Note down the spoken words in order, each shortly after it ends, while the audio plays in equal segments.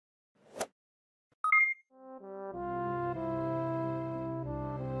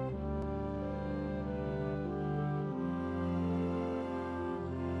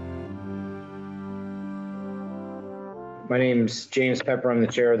My name's James Pepper. I'm the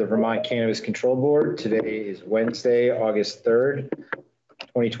chair of the Vermont Cannabis Control Board. Today is Wednesday, August 3rd,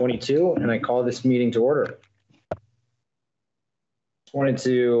 2022, and I call this meeting to order. Just wanted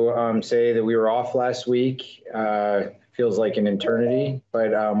to say that we were off last week. Feels like an eternity,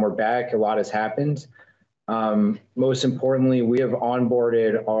 but we're back. A lot has happened. Most importantly, we have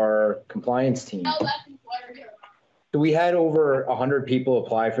onboarded our compliance team. So we had over 100 people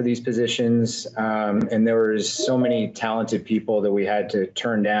apply for these positions, and there was so many talented people that we had to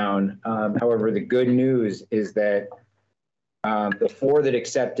turn down. However, the good news is that the 4 that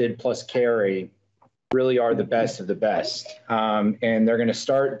accepted plus Carrie really are the best of the best. And they're going to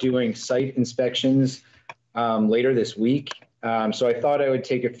start doing site inspections later this week. So I thought I would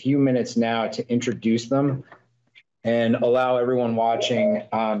take a few minutes now to introduce them and allow everyone watching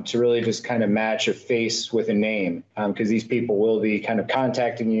to really just kind of match a face with a name, because these people will be kind of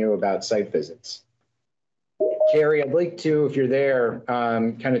contacting you about site visits. Carrie, I'd like to, if you're there,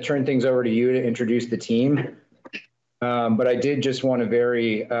 kind of turn things over to you to introduce the team. But I did just want to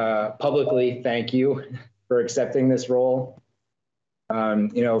very publicly thank you for accepting this role.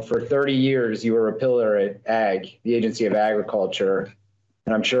 You know, for 30 years, you were a pillar at AG, the Agency of Agriculture.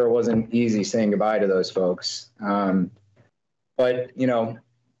 And I'm sure it wasn't easy saying goodbye to those folks. But, you know,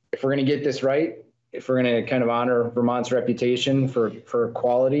 if we're going to get this right, if we're going to kind of honor Vermont's reputation for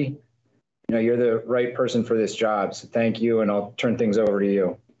quality, you know, you're the right person for this job. So thank you, and I'll turn things over to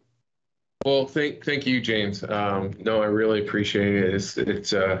you. Well, thank you, James. No, I really appreciate it.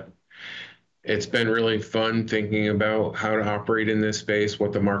 It's been really fun thinking about how to operate in this space,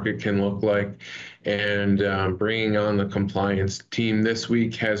 what the market can look like, and bringing on the compliance team this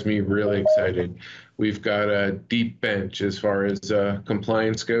week has me really excited. We've got a deep bench as far as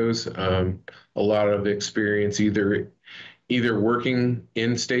compliance goes, a lot of experience either working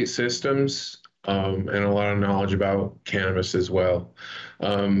in state systems and a lot of knowledge about cannabis as well.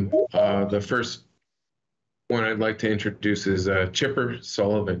 The first one I'd like to introduce is Chipper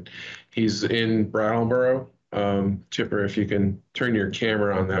Sullivan. He's in Brattleboro. Chipper, if you can turn your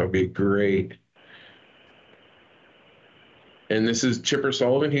camera on, that would be great. And this is Chipper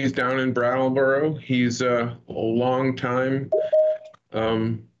Sullivan. He's down in Brattleboro. He's a long-time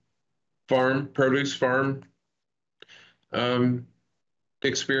produce farm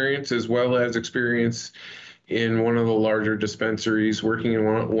experience, as well as experience in one of the larger dispensaries, working in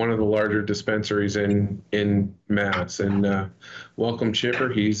one of the larger dispensaries in Mass. And welcome, Chipper.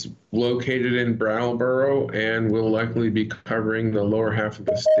 He's located in Brattleboro and will likely be covering the lower half of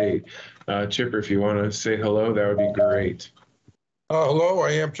the state. Chipper, if you want to say hello, that would be great. Hello,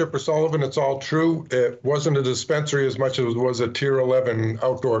 I am Chipper Sullivan. It's all true. It wasn't a dispensary as much as it was a Tier 11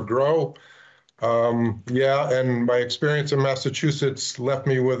 outdoor grow. Yeah, and my experience in Massachusetts left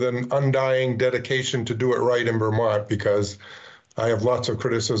me with an undying dedication to do it right in Vermont, because I have lots of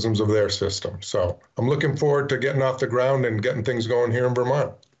criticisms of their system. So I'm looking forward to getting off the ground and getting things going here in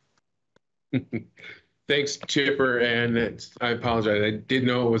Vermont. Thanks, Chipper. And I apologize. I did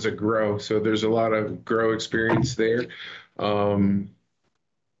know it was a grow, so there's a lot of grow experience there.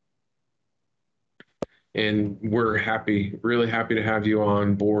 And we're really happy to have you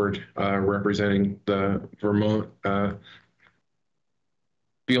on board representing the Vermont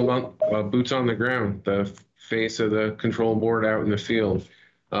boots on the ground, the face of the control board out in the field.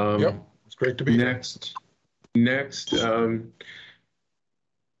 Yep, it's great to be next. Next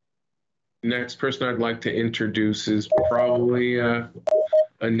person I'd like to introduce is probably a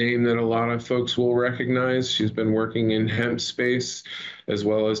name that a lot of folks will recognize. She's been working in hemp space as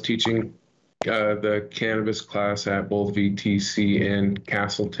well as teaching the cannabis class at both VTC and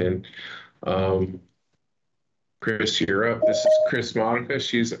Castleton. Chris, you're up. This is Chris Monica.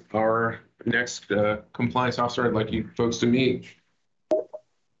 She's our next compliance officer I'd like you folks to meet.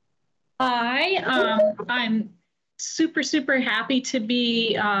 Hi, I'm super happy to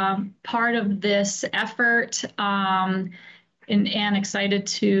be part of this effort and excited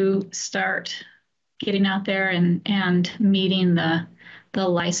to start getting out there and meeting the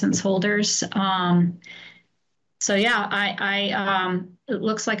license holders. So yeah, it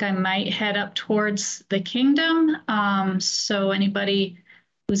looks like I might head up towards the kingdom. So anybody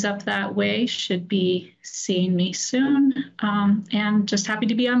who's up that way should be seeing me soon. And just happy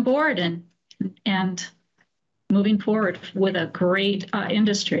to be on board and moving forward with a great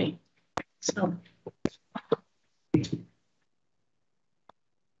industry. So.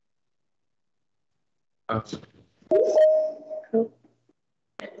 Cool.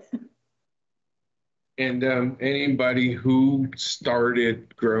 And anybody who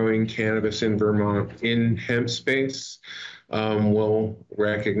started growing cannabis in Vermont in hemp space we'll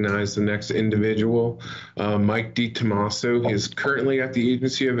recognize the next individual. Mike DiTomaso is currently at the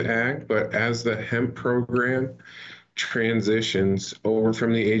Agency of Ag, but as the hemp program transitions over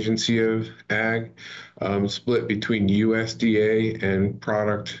from the Agency of Ag, split between USDA and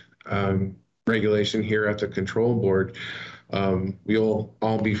product regulation here at the Control Board, you'll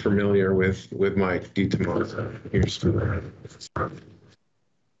all be familiar with Mike DiTomaso. Here's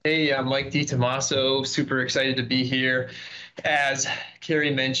Hey, I'm Mike DiTomaso, super excited to be here. As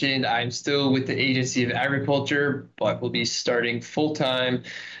Carrie mentioned, I'm still with the Agency of Agriculture, but will be starting full-time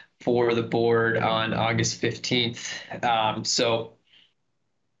for the board on August 15th.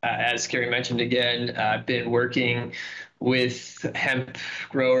 As Carrie mentioned again, I've been working with hemp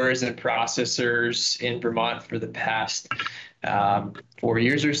growers and processors in Vermont for the past 4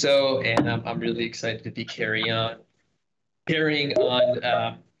 years or so, and I'm really excited to be carrying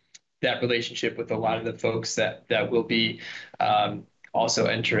on that relationship with a lot of the folks that will be also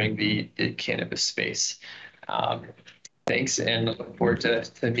entering the cannabis space. Thanks, and look forward to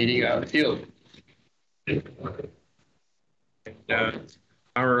meeting you out in the field.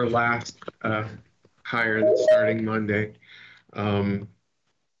 Our last hire that's starting Monday,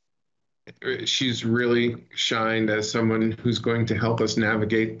 she's really shined as someone who's going to help us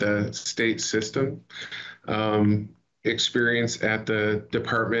navigate the state system. Experience at the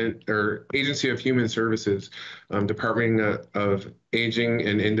Department or Agency of Human Services, Department of Aging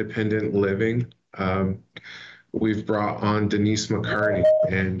and Independent Living. We've brought on Denise McCarty,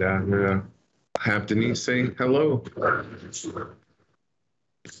 and I'm going to have Denise say hello.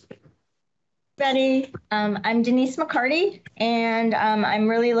 Betty, I'm Denise McCarty, and I'm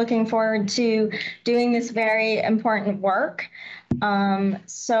really looking forward to doing this very important work.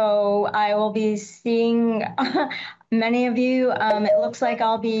 So I will be seeing many of you. It looks like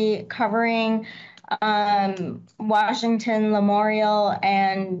I'll be covering Washington, Memorial,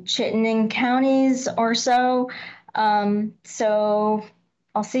 and Chittenden counties or so. So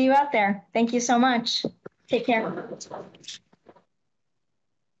I'll see you out there. Thank you so much. Take care.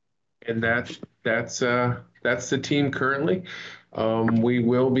 And that's the team currently. We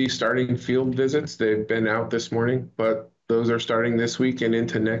will be starting field visits. They've been out this morning, but those are starting this week and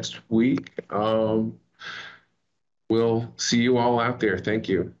into next week. We'll see you all out there. Thank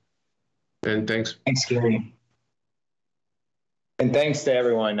you. And thanks. Thanks, Gary. And thanks to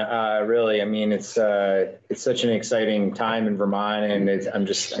everyone. Really, I mean, it's such an exciting time in Vermont, and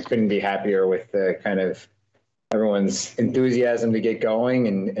I couldn't be happier with the kind of everyone's enthusiasm to get going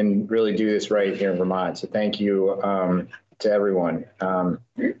and really do this right here in Vermont. So thank you to everyone on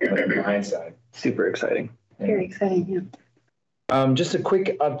the hindsight. Super exciting. Very exciting, yeah. Just a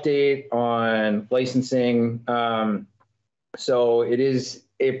quick update on licensing. So it is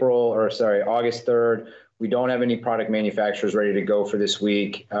August 3rd. We don't have any product manufacturers ready to go for this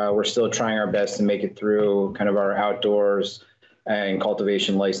week. We're still trying our best to make it through kind of our outdoors and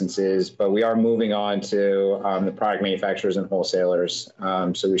cultivation licenses, but we are moving on to the product manufacturers and wholesalers.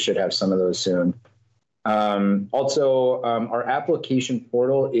 So we should have some of those soon. Also, our application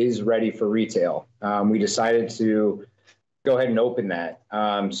portal is ready for retail. We decided to go ahead and open that.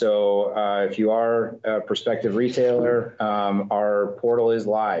 So if you are a prospective retailer, our portal is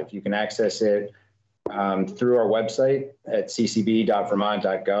live. You can access it through our website at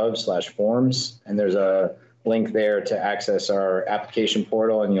ccb.vermont.gov/forms. And there's a link there to access our application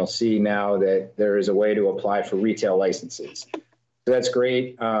portal. And you'll see now that there is a way to apply for retail licenses. So that's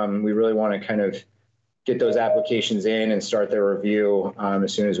great. We really want to kind of get those applications in and start their review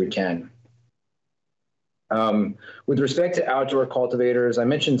as soon as we can. With respect to outdoor cultivators, I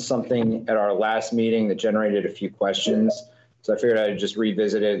mentioned something at our last meeting that generated a few questions. So I figured I'd just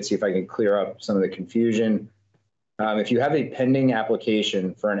revisit it and see if I can clear up some of the confusion. If you have a pending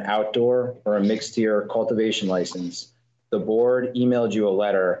application for an outdoor or a mixed tier cultivation license, the board emailed you a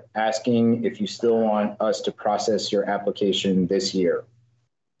letter asking if you still want us to process your application this year.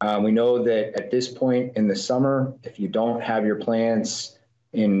 We know that at this point in the summer, if you don't have your plants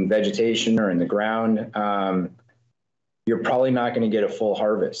in vegetation or in the ground, you're probably not going to get a full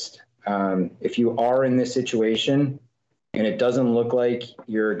harvest. If you are in this situation and it doesn't look like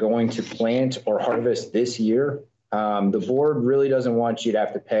you're going to plant or harvest this year, the board really doesn't want you to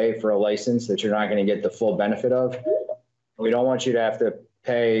have to pay for a license that you're not going to get the full benefit of. We don't want you to have to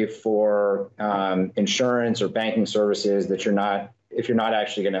pay for insurance or banking services that if you're not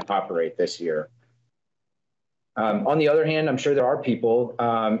actually going to operate this year. On the other hand, I'm sure there are people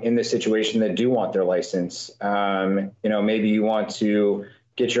in this situation that do want their license. Maybe you want to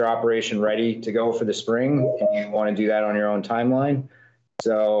get your operation ready to go for the spring and you want to do that on your own timeline.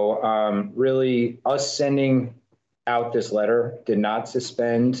 So really us sending out this letter did not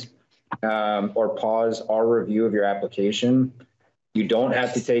suspend or pause our review of your application. You don't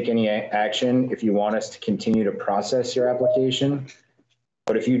have to take any action if you want us to continue to process your application.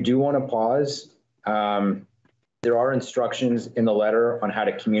 But if you do want to pause, there are instructions in the letter on how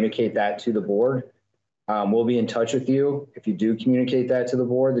to communicate that to the board. We'll be in touch with you if you do communicate that to the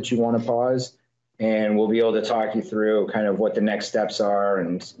board that you want to pause, and we'll be able to talk you through kind of what the next steps are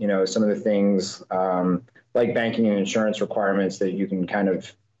and, you know, some of the things like banking and insurance requirements that you can kind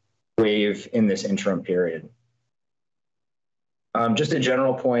of waive in this interim period. Just a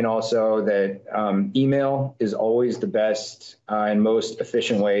general point also that email is always the best and most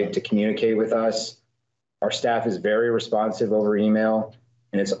efficient way to communicate with us. Our staff is very responsive over email,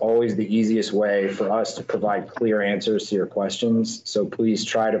 and it's always the easiest way for us to provide clear answers to your questions. So please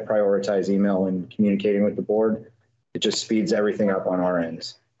try to prioritize email when communicating with the board. It just speeds everything up on our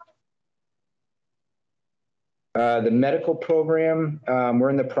ends. The medical program, we're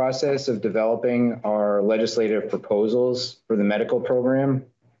in the process of developing our legislative proposals for the medical program.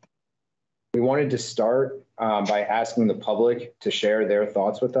 We wanted to start by asking the public to share their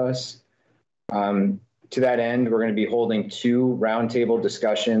thoughts with us. To that end, we're going to be holding 2 roundtable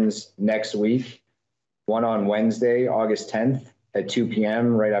discussions next week, one on Wednesday, August 10th at 2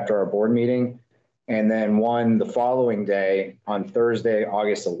 p.m. right after our board meeting, and then one the following day on Thursday,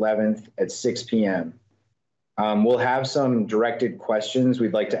 August 11th at 6 p.m. We'll have some directed questions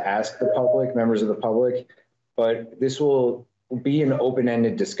we'd like to ask the public, members of the public, but this will be an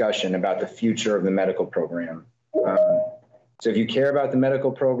open-ended discussion about the future of the medical program. So if you care about the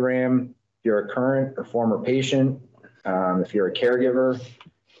medical program, if you're a current or former patient, if you're a caregiver,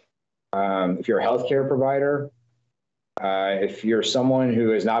 if you're a healthcare provider, if you're someone who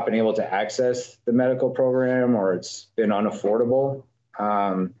has not been able to access the medical program or it's been unaffordable,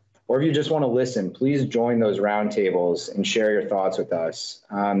 or if you just want to listen, please join those roundtables and share your thoughts with us.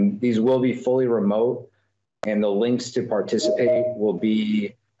 These will be fully remote, and the links to participate will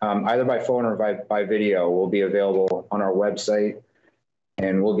be either by phone or by video will be available on our website,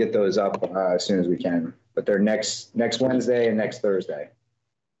 and we'll get those up as soon as we can. But they're next Wednesday and next Thursday.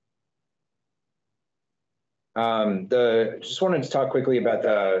 Just wanted to talk quickly about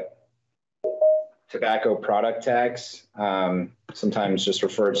the tobacco product tax, sometimes just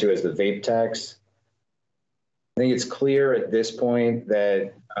referred to as the vape tax. I think it's clear at this point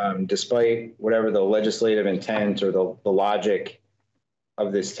that despite whatever the legislative intent or the logic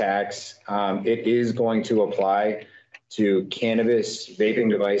of this tax, it is going to apply to cannabis vaping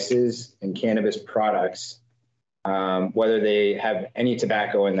devices and cannabis products, whether they have any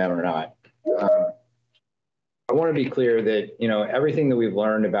tobacco in them or not. I want to be clear that, you know, everything that we've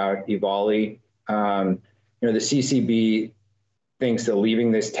learned about EVALI, you know, the CCB thinks that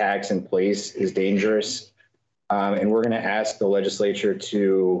leaving this tax in place is dangerous. And we're going to ask the legislature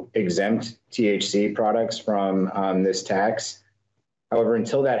to exempt THC products from this tax. However,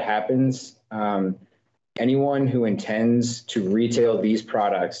 until that happens, anyone who intends to retail these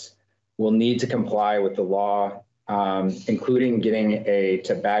products will need to comply with the law, including getting a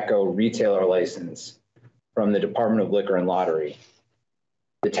tobacco retailer license from the Department of Liquor and Lottery.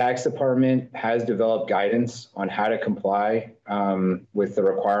 The tax department has developed guidance on how to comply with the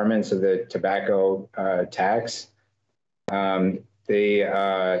requirements of the tobacco tax. They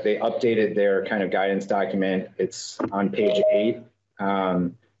updated their kind of guidance document. It's on page 8.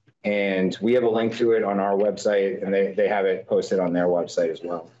 And we have a link to it on our website, and they have it posted on their website as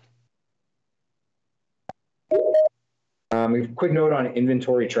well. A quick note on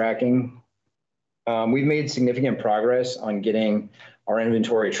inventory tracking. We've made significant progress on getting our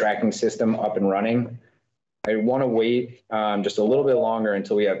inventory tracking system up and running. I want to wait just a little bit longer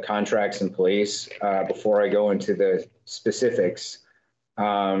until we have contracts in place before I go into the specifics.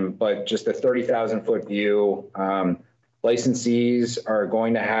 But just a 30,000-foot view, licensees are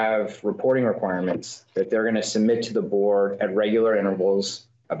going to have reporting requirements that they're going to submit to the board at regular intervals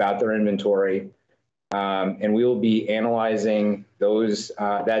about their inventory. And we will be analyzing those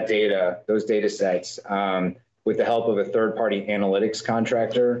data sets with the help of a third-party analytics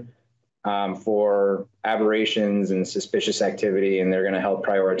contractor for aberrations and suspicious activity, and they're going to help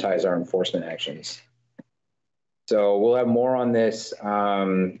prioritize our enforcement actions. So we'll have more on this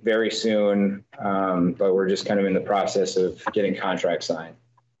very soon, but we're just kind of in the process of getting contracts signed.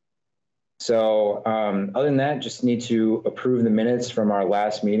 So other than that, just need to approve the minutes from our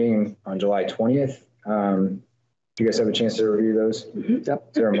last meeting on July 20th. Do you guys have a chance to review those? Mm-hmm. Yep.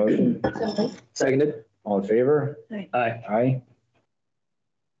 Is there a motion? Seconded. All in favor? Aye. Aye.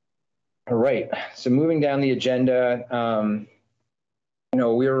 All right. So moving down the agenda, you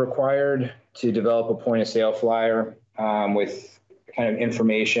know, we are required to develop a point of sale flyer with kind of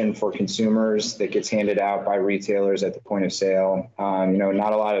information for consumers that gets handed out by retailers at the point of sale.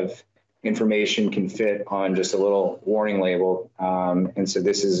 Not a lot of information can fit on just a little warning label. And so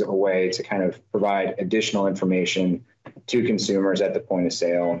this is a way to kind of provide additional information to consumers at the point of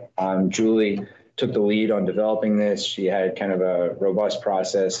sale. Julie took the lead on developing this. She had kind of a robust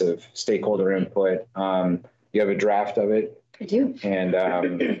process of stakeholder input. You have a draft of it? I do. And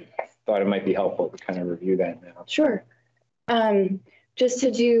thought it might be helpful to kind of review that now. Sure. Just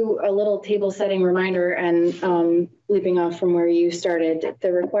to do a little table setting reminder and leaping off from where you started,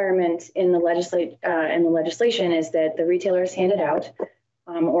 the requirement in the legislation is that the retailer is handed out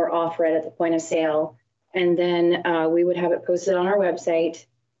or offer it at the point of sale, and then we would have it posted on our website.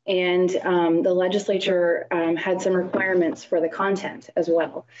 And the legislature had some requirements for the content as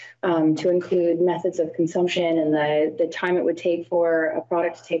well, to include methods of consumption and the time it would take for a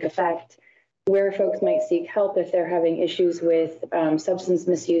product to take effect, where folks might seek help if they're having issues with substance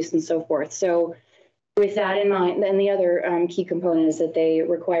misuse and so forth. So with that in mind, then the other key component is that they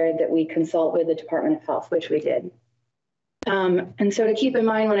required that we consult with the Department of Health, which we did. And so to keep in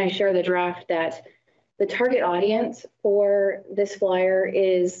mind when I share the draft that the target audience for this flyer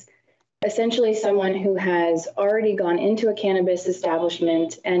is essentially someone who has already gone into a cannabis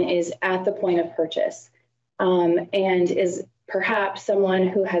establishment and is at the point of purchase, and is perhaps someone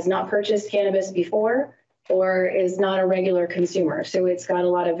who has not purchased cannabis before or is not a regular consumer. So it's got a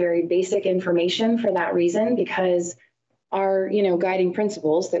lot of very basic information for that reason, because our guiding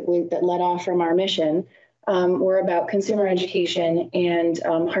principles that led off from our mission were about consumer education and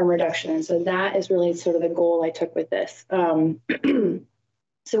harm reduction. And so that is really sort of the goal I took with this.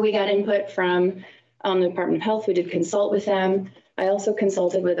 So we got input from the Department of Health. We did consult with them. I also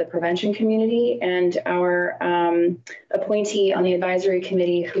consulted with the prevention community and our appointee on the advisory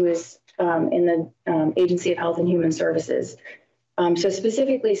committee, who is in the Agency of Health and Human Services. So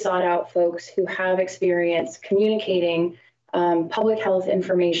specifically sought out folks who have experience communicating public health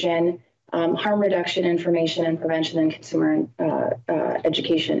information, harm reduction information, and prevention and consumer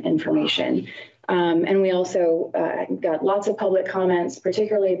education information. And we also got lots of public comments,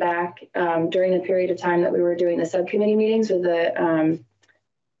 particularly back during the period of time that we were doing the subcommittee meetings with the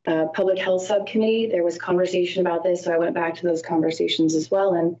public health subcommittee. There was conversation about this, so I went back to those conversations as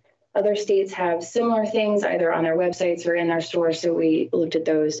well. And other states have similar things either on their websites or in their stores, so we looked at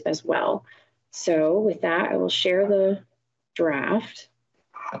those as well. So with that, I will share the draft.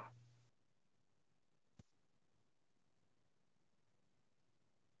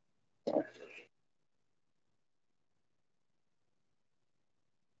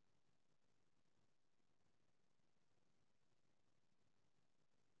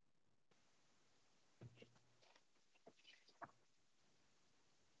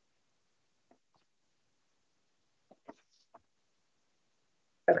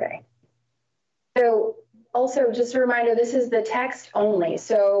 Okay. So also just a reminder, this is the text only.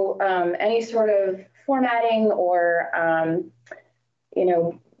 So any sort of formatting or,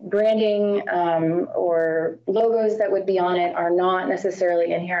 branding or logos that would be on it are not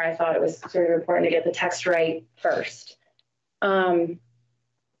necessarily in here. I thought it was sort of important to get the text right first.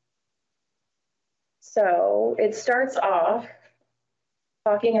 So it starts off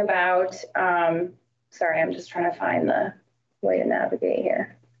talking about, sorry, I'm just trying to find the way to navigate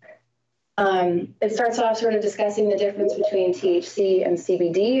here. It starts off sort of discussing the difference between THC and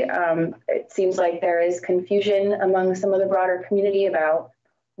CBD. It seems like there is confusion among some of the broader community about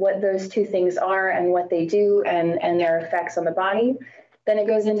what those two things are and what they do and their effects on the body. Then it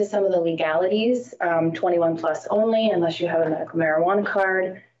goes into some of the legalities, 21 plus only, unless you have a medical marijuana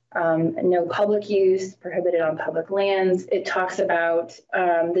card, no public use, prohibited on public lands. It talks about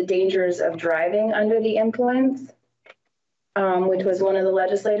the dangers of driving under the influence, which was one of the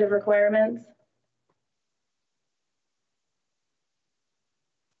legislative requirements.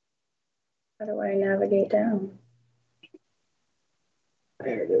 How do I navigate down?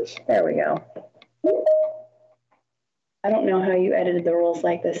 There it is. There we go. I don't know how you edited the rules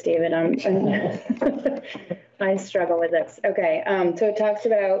like this, David. I struggle with this. Okay, so it talks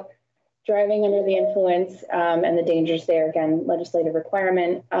about driving under the influence and the dangers there, again, legislative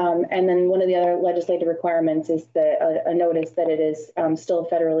requirement. And then one of the other legislative requirements is a notice that it is still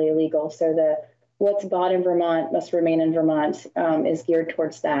federally illegal. So what's bought in Vermont must remain in Vermont is geared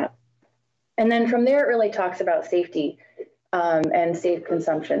towards that. And then from there, it really talks about safety and safe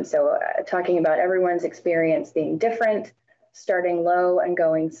consumption. So talking about everyone's experience being different, starting low and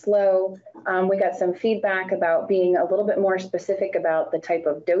going slow. We got some feedback about being a little bit more specific about the type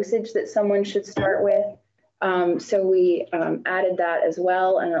of dosage that someone should start with. So we added that as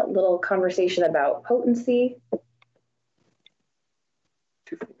well, and a little conversation about potency.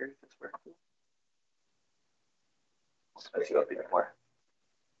 Two fingers, that's where. Spice it up even more.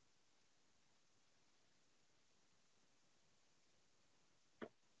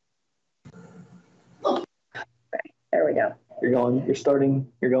 There we go. You're going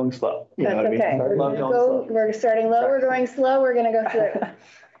slow. You That's okay. We're starting low, we're going slow, we're gonna go through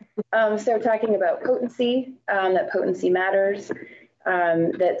it. So talking about potency, that potency matters,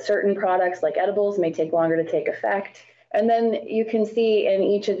 that certain products like edibles may take longer to take effect. And then you can see in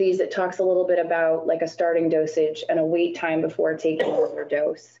each of these, it talks a little bit about like a starting dosage and a wait time before taking another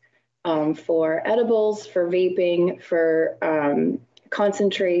dose. For edibles, for vaping, for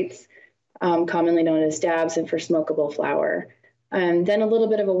concentrates, commonly known as dabs, and for smokable flower. Then a little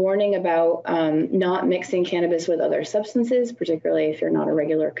bit of a warning about not mixing cannabis with other substances, particularly if you're not a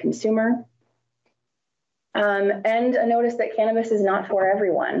regular consumer. And a notice that cannabis is not for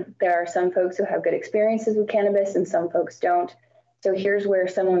everyone. There are some folks who have good experiences with cannabis and some folks don't. So here's where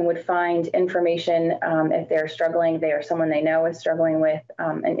someone would find information if they're struggling, they or someone they know is struggling with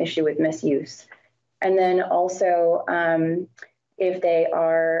an issue with misuse. And then also, if they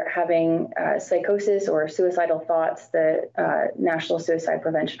are having psychosis or suicidal thoughts, the National Suicide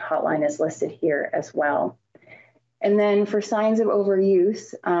Prevention Hotline is listed here as well. And then for signs of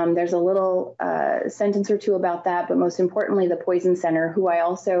overuse, there's a little sentence or two about that, but most importantly, the Poison Center, who I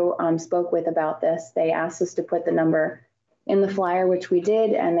also spoke with about this, they asked us to put the number in the flyer, which we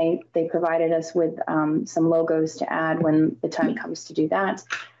did, and they provided us with some logos to add when the time comes to do that.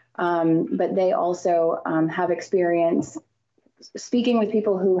 But they also have experience speaking with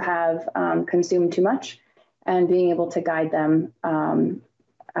people who have consumed too much and being able to guide them and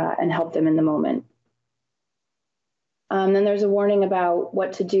help them in the moment. Then there's a warning about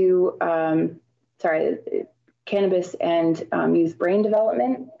what to do, cannabis and youth brain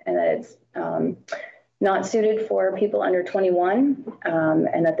development, and that it's not suited for people under 21,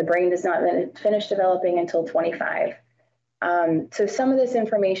 and that the brain does not finish developing until 25. So some of this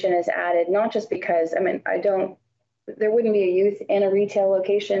information is added, not just because, there wouldn't be a youth in a retail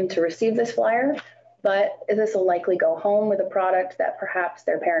location to receive this flyer, but this will likely go home with a product that perhaps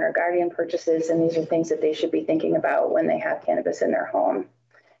their parent or guardian purchases, and these are things that they should be thinking about when they have cannabis in their home.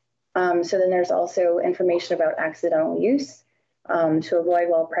 So then there's also information about accidental use to avoid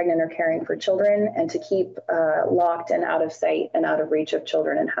while pregnant or caring for children, and to keep locked and out of sight and out of reach of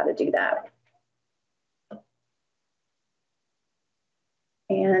children, and how to do that.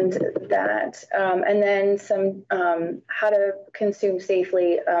 And that, and then some how to consume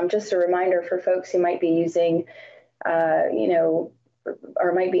safely. Just a reminder for folks who might be using, or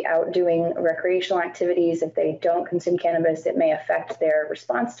might be out doing recreational activities. If they don't consume cannabis, it may affect their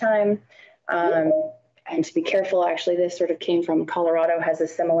response time. And to be careful, actually, this sort of came from Colorado, has a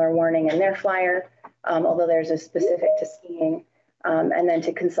similar warning in their flyer, although there's a specific to skiing. And then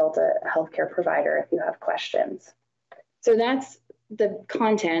to consult a healthcare provider if you have questions. So that's the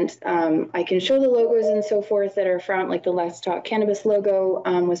content. I can show the logos and so forth that are from, like the Let's Talk Cannabis logo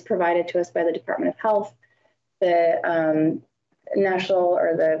was provided to us by the Department of Health. The National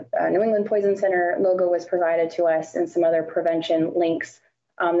or the New England Poison Center logo was provided to us, and some other prevention links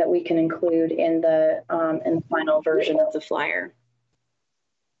that we can include in the final version of the flyer.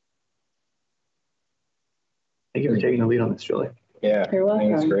 Thank you for taking the lead on this, Julie. Yeah, you're welcome. I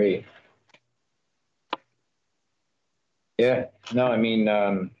think it's great. Yeah, no,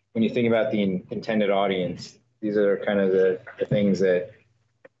 when you think about the intended audience, these are kind of the things that,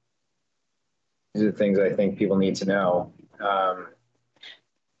 these are the things I think people need to know. And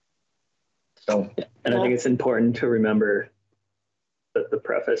I think it's important to remember that the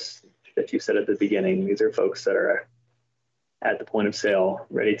preface that you said at the beginning, these are folks that are at the point of sale,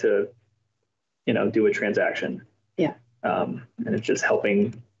 ready to, do a transaction. Yeah. And it's just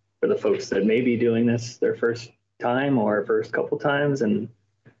helping for the folks that may be doing this their first time or first couple times, and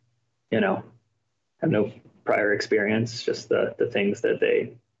have no prior experience, just the things that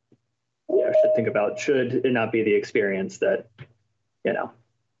they should think about, should it not be the experience that they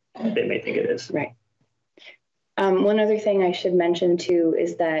may think it is. Right. One other thing I should mention too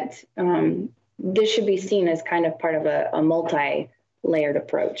is that this should be seen as kind of part of a multi-layered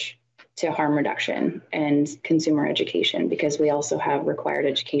approach to harm reduction and consumer education, because we also have required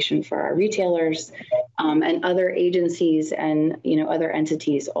education for our retailers, and other agencies and other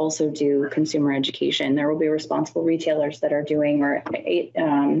entities also do consumer education. There will be responsible retailers that are doing, or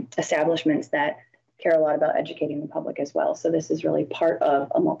establishments that care a lot about educating the public as well. So this is really part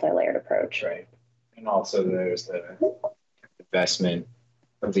of a multi-layered approach. Right. And also there's the investment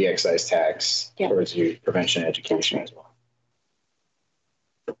of the excise tax towards youth prevention education as well.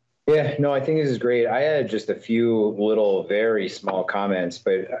 Yeah, no, I think this is great. I had just a few little, very small comments,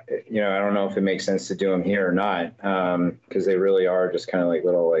 but you know, I don't know if it makes sense to do them here or not, because they really are just kind of like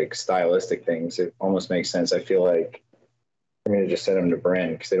little like stylistic things. It almost makes sense. I feel like I'm going to just send them to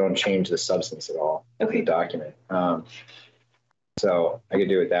Bryn because they don't change the substance at all of the document. So I could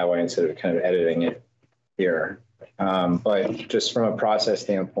do it that way instead of kind of editing it here. But just from a process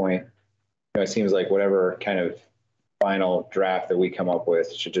standpoint, you know, it seems like whatever kind of final draft that we come up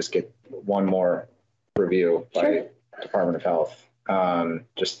with should just get one more review by Department of Health.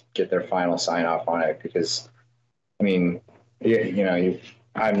 Just get their final sign off on it because, I mean, I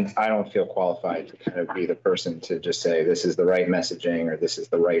don't feel qualified to kind of be the person to just say this is the right messaging or this is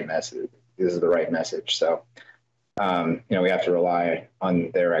the right message. This is the right message. So, you know, we have to rely on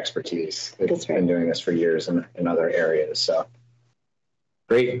their expertise. They've been doing this for years in other areas. So,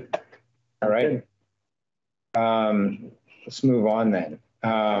 great. All right. Let's move on then.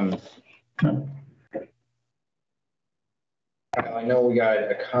 I know we got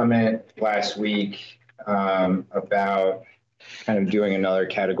a comment last week about kind of doing another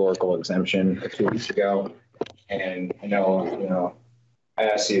categorical exemption a few weeks ago. And I know, you know, I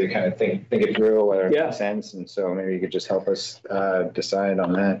asked you to kind of think it through whether it makes sense. And so maybe you could just help us decide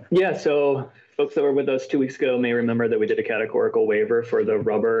on that. Yeah, so folks that were with us 2 weeks ago may remember that we did a categorical waiver for the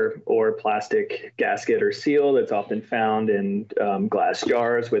rubber or plastic gasket or seal that's often found in glass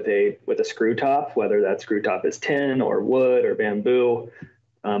jars with a screw top, whether that screw top is tin or wood or bamboo.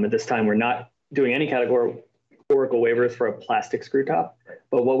 At this time, we're not doing any categorical waivers for a plastic screw top.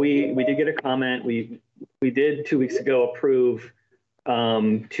 But what we did get a comment. We did 2 weeks ago approve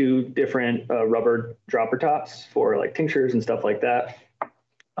 2 different rubber dropper tops for like tinctures and stuff like that.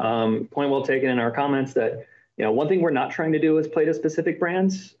 Point well taken in our comments that, you know, one thing we're not trying to do is play to specific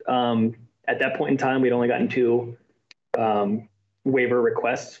brands. At that point in time, we'd only gotten 2 waiver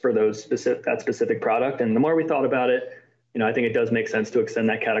requests for that specific product. And the more we thought about it, you know, I think it does make sense to extend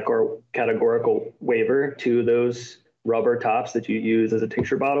that categorical waiver to those rubber tops that you use as a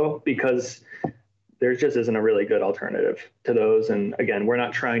tincture bottle, because there just isn't a really good alternative to those. And again, we're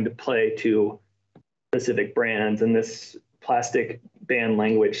not trying to play to specific brands, and this plastic ban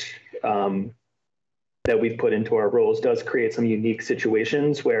language that we've put into our rules does create some unique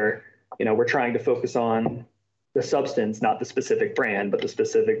situations where, you know, we're trying to focus on the substance, not the specific brand, but the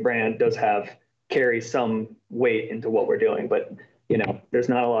specific brand does carry some weight into what we're doing. But, you know, there's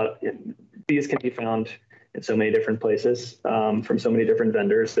not a lot these can be found in so many different places from so many different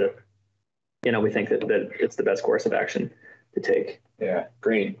vendors that, you know, we think that it's the best course of action to take. Yeah,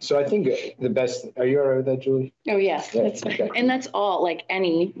 great. So I think the best, are you all right with that, Julie? Oh, yes. Yeah, That's okay. And that's all, like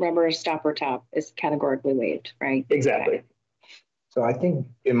any rubber stopper top is categorically waived, right? Exactly. Okay. So I think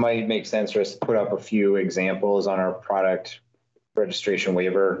it might make sense for us to put up a few examples on our product registration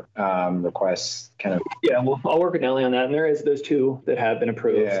waiver requests kind of. Yeah, well, I'll work with Ellie on that. And there is those 2 that have been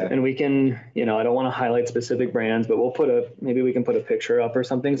approved. Yeah. And we can, you know, I don't want to highlight specific brands, but maybe we can put a picture up or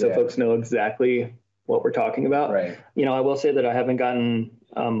something so folks know exactly what we're talking about. Right. You know, I will say that I haven't gotten,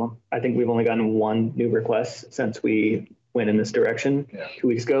 I think we've only gotten 1 new request since we went in this direction 2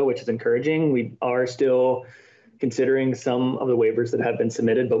 weeks ago, which is encouraging. We are still considering some of the waivers that have been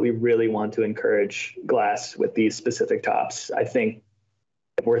submitted, but we really want to encourage glass with these specific tops. I think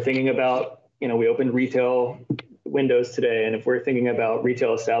if we're thinking about, you know, we opened retail windows today, and if we're thinking about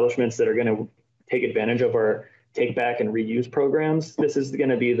retail establishments that are going to take advantage of our take back and reuse programs, this is going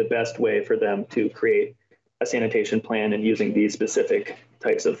to be the best way for them to create a sanitation plan and using these specific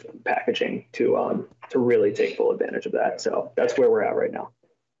types of packaging to really take full advantage of that. So that's where we're at right now.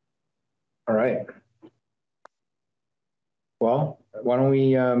 All right. Well, why don't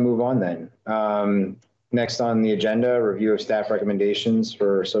we move on then? Next on the agenda, review of staff recommendations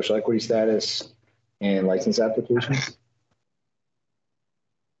for social equity status and license applications.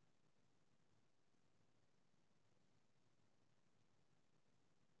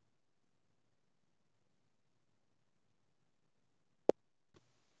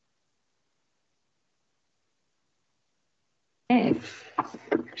 Okay.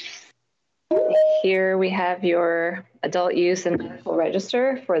 Here we have your adult use and medical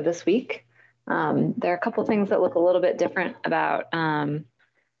register for this week. There are a couple things that look a little bit different about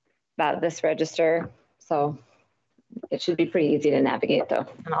this register, so it should be pretty easy to navigate though.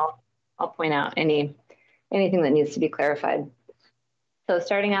 And I'll point out anything that needs to be clarified. So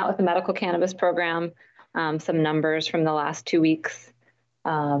starting out with the medical cannabis program, some numbers from the last 2 weeks,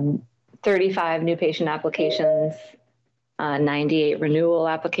 35 new patient applications, 98 renewal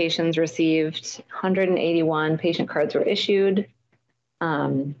applications received, 181 patient cards were issued,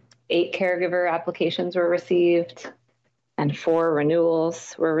 8 caregiver applications were received, and 4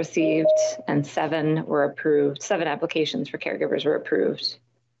 renewals were received, and 7 were approved. 7 applications for caregivers were approved,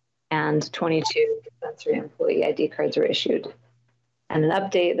 and 22 dispensary employee ID cards were issued. And an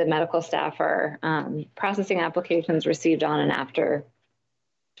update, the medical staff are processing applications received on and after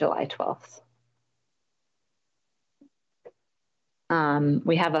July 12th.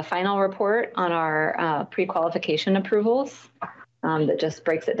 We have a final report on our pre-qualification approvals that just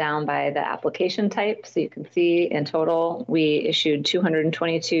breaks it down by the application type. So you can see in total, we issued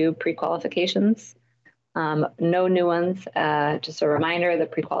 222 pre-qualifications. No new ones. Just a reminder, the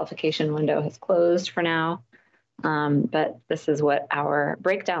pre-qualification window has closed for now. But this is what our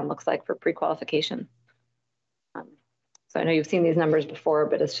breakdown looks like for pre-qualification. So I know you've seen these numbers before,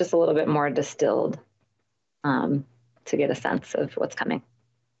 but it's just a little bit more distilled to get a sense of what's coming.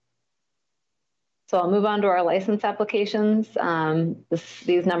 So I'll move on to our license applications.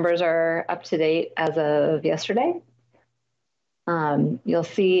 These numbers are up to date as of yesterday. You'll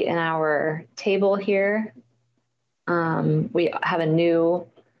see in our table here, we have a new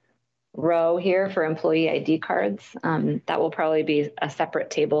row here for employee ID cards. That will probably be a separate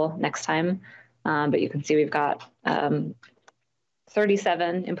table next time, but you can see we've got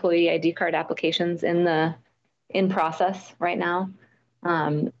 37 employee ID card applications in process right now.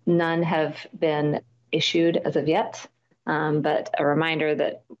 None have been issued as of yet, but a reminder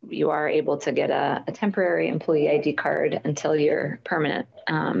that you are able to get a temporary employee ID card until your permanent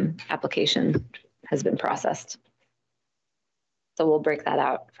application has been processed. So we'll break that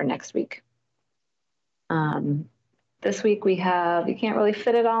out for next week. This week we have, you can't really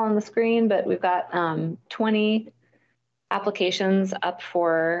fit it all on the screen, but we've got 20 applications up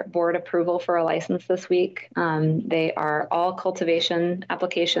for board approval for a license this week. They are all cultivation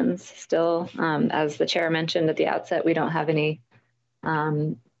applications still. As the chair mentioned at the outset, we don't have any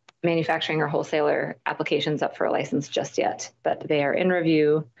manufacturing or wholesaler applications up for a license just yet, but they are in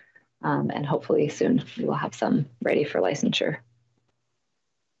review, and hopefully soon we will have some ready for licensure.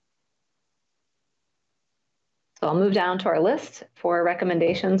 So I'll move down to our list for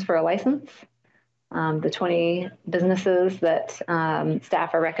recommendations for a license. The 20 businesses that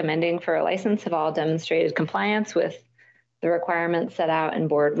staff are recommending for a license have all demonstrated compliance with the requirements set out in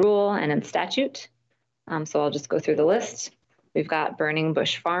board rule and in statute. So I'll just go through the list. We've got Burning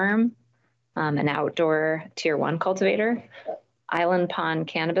Bush Farm, an outdoor tier 1 cultivator, Island Pond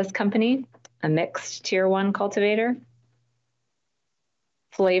Cannabis Company, a mixed tier 1 cultivator,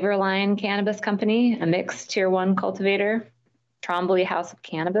 Flavorline Cannabis Company, a mixed tier 1 cultivator, Trombley House of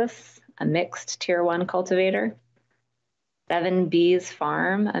Cannabis, a mixed tier 1 cultivator, 7 Bees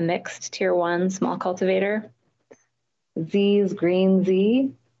Farm, a mixed tier 1 small cultivator, Z's Green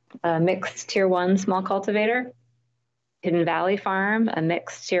Z, a mixed tier 1 small cultivator, Hidden Valley Farm, a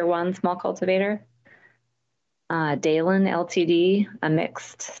mixed tier 1 small cultivator, Dalen Ltd, a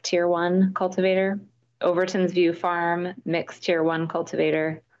mixed tier 1 cultivator, Overton's View Farm, mixed tier 1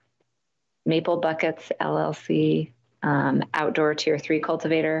 cultivator, Maple Buckets LLC, outdoor tier 3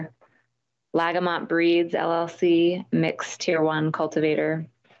 cultivator, Lagamont Breeds LLC, mixed tier 1 cultivator,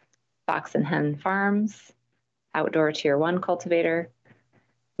 Fox and Hen Farms, outdoor tier 1 cultivator,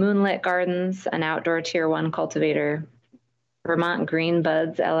 Moonlit Gardens, an outdoor tier 1 cultivator, Vermont Green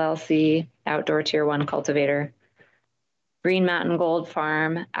Buds LLC, outdoor tier 1 cultivator, Green Mountain Gold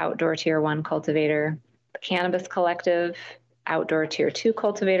Farm, outdoor tier 1 cultivator, the Cannabis Collective, outdoor tier 2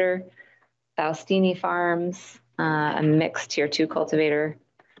 cultivator, Faustini Farms, a mixed tier 2 cultivator,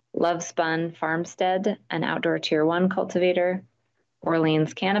 Love Spun Farmstead, an outdoor tier 1 cultivator,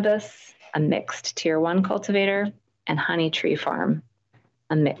 Orleans Cannabis, a mixed tier 1 cultivator, and Honey Tree Farm,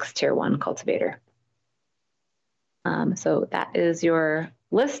 a mixed tier 1 cultivator. So that is your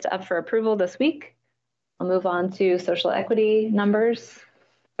list up for approval this week. I'll move on to social equity numbers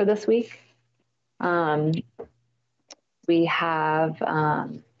for this week. We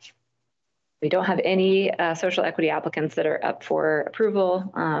don't have any social equity applicants that are up for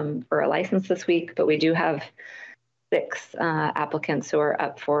approval for a license this week, but we do have 6 applicants who are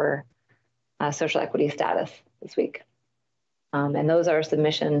up for social equity status this week. And those are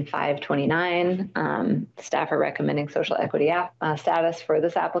submission 529. Staff are recommending social equity status for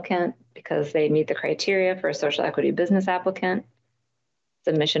this applicant because they meet the criteria for a social equity business applicant.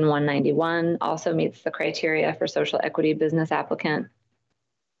 Submission 191 also meets the criteria for social equity business applicant.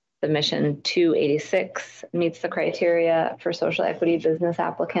 Submission 286 meets the criteria for social equity business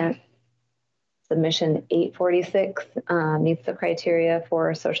applicant. Submission 846 meets the criteria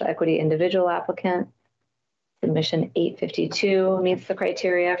for social equity individual applicant. Submission 852 meets the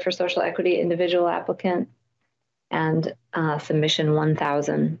criteria for social equity individual applicant. and submission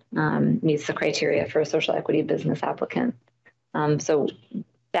 1000 meets the criteria for a social equity business applicant. So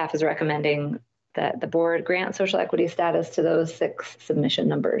staff is recommending that the board grant social equity status to those 6 submission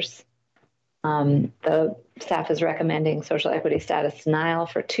numbers. The staff is recommending social equity status denial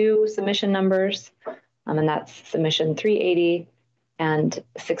for 2 submission numbers, and that's submission 380 and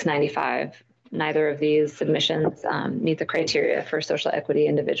 695. Neither of these submissions meet the criteria for social equity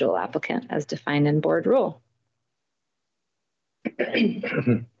individual applicant as defined in board rule.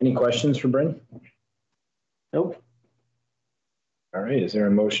 Any questions for Bryn? Nope. All right, is there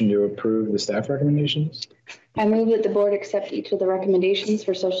a motion to approve the staff recommendations? I move that the board accept each of the recommendations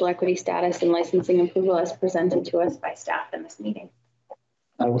for social equity status and licensing approval as presented to us by staff in this meeting.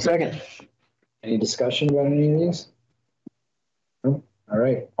 I will second. Any discussion about any of these? No? All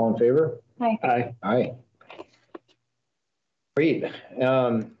right, all in favor? Aye. Aye. Aye. Great.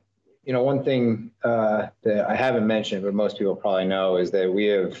 You know, one thing that I haven't mentioned, but most people probably know, is that we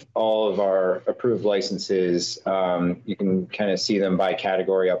have all of our approved licenses. You can kind of see them by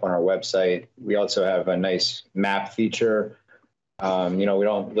category up on our website. We also have a nice map feature. You know, we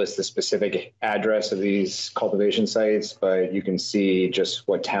don't list the specific address of these cultivation sites, but you can see just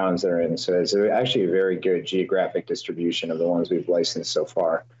what towns they're in. So it's actually a very good geographic distribution of the ones we've licensed so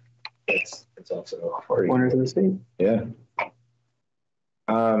far. It's also corners of the state. Yeah.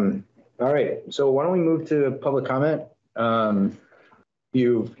 All right, so why don't we move to public comment?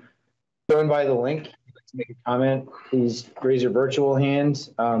 You've joined by the link. If you'd like to make a comment, please raise your virtual hand.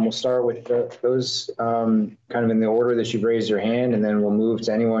 We'll start with those kind of in the order that you've raised your hand, and then we'll move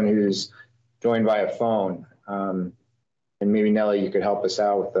to anyone who's joined by a phone. And maybe Nellie, you could help us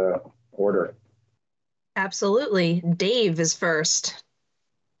out with the order. Absolutely. Dave is first.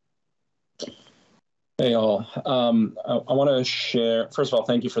 Hey all, I want to share, first of all,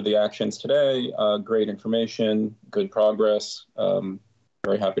 thank you for the actions today. Great information, good progress.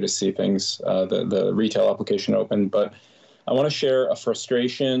 Very happy to see things, the retail application open, but I want to share a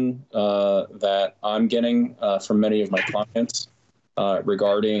frustration that I'm getting from many of my clients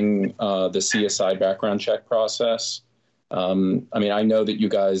regarding the CSI background check process. I mean, I know that you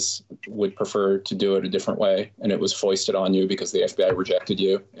guys would prefer to do it a different way, and it was foisted on you because the FBI rejected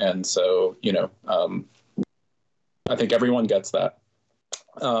you. And so, you know, I think everyone gets that.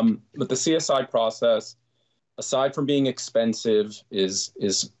 But the CSI process, aside from being expensive, is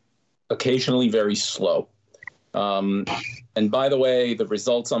occasionally very slow. And by the way, the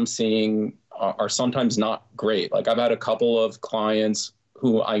results I'm seeing are sometimes not great. Like I've had a couple of clients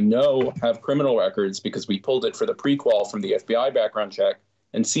who I know have criminal records because we pulled it for the pre-qual from the FBI background check,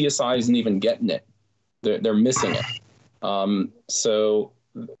 and CSI isn't even getting it. They're missing it. So,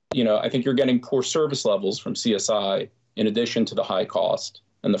 you know, I think you're getting poor service levels from CSI in addition to the high cost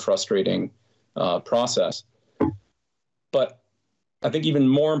and the frustrating process. But I think even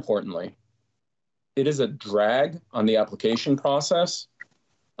more importantly, it is a drag on the application process.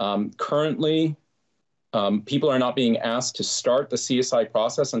 Currently, people are not being asked to start the CSI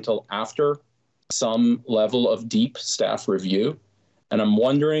process until after some level of deep staff review. And I'm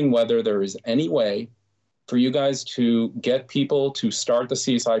wondering whether there is any way for you guys to get people to start the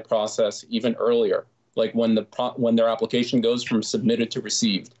CSI process even earlier, like when their application goes from submitted to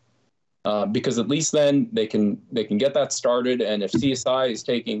received. Because at least then they can get that started. And if CSI is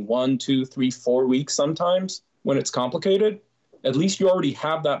taking 1, 2, 3, 4 weeks sometimes when it's complicated, at least you already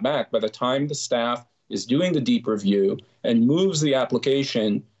have that back by the time the staff is doing the deep review and moves the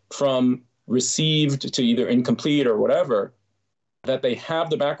application from received to either incomplete or whatever, that they have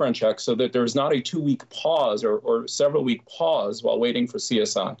the background check so that there's not a 2-week pause or several week pause while waiting for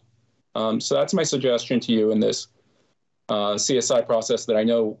CSI. So that's my suggestion to you in this CSI process that I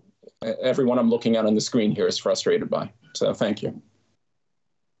know everyone I'm looking at on the screen here is frustrated by. So thank you.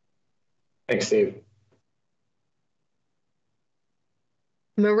 Thanks, Steve.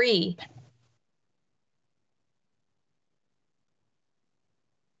 Marie.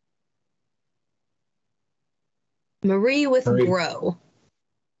 Marie with Grow.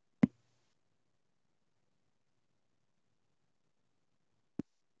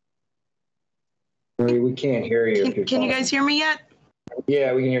 Marie, we can't hear you. Can you guys hear me yet?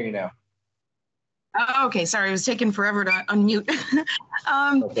 Yeah, we can hear you now. Oh, okay, sorry, it was taking forever to unmute. No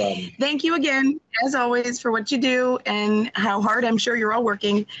problem. Thank you again, as always, for what you do and how hard I'm sure you're all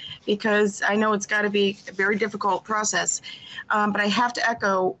working, because I know it's got to be a very difficult process. But I have to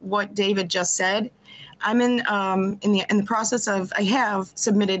echo what David just said. I'm in the process of, I have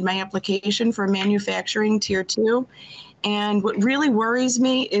submitted my application for manufacturing tier 2, And what really worries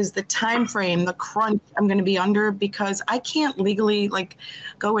me is the time frame, the crunch I'm going to be under, because I can't legally like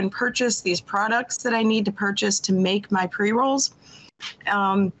go and purchase these products that I need to purchase to make my pre-rolls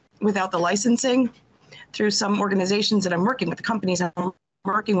without the licensing through some organizations that I'm working with. The companies I'm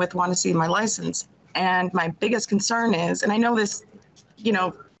working with want to see my license. And my biggest concern is, and I know this, you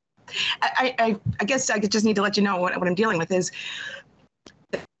know, I guess I just need to let you know what I'm dealing with is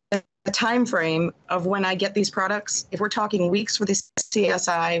the time frame of when I get these products. If we're talking weeks for the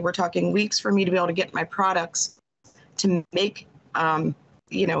CSI, we're talking weeks for me to be able to get my products to make,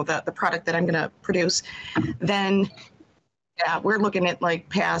 you know, the product that I'm going to produce, then yeah, we're looking at like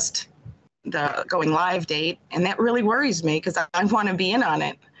past the going live date. And that really worries me because I want to be in on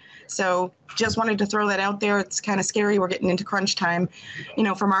it. So just wanted to throw that out there. It's kind of scary. We're getting into crunch time, you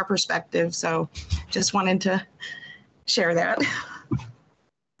know, from our perspective. So just wanted to share that.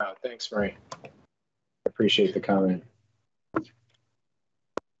 Thanks, Marie. Appreciate the comment.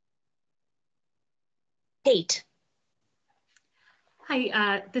 Kate.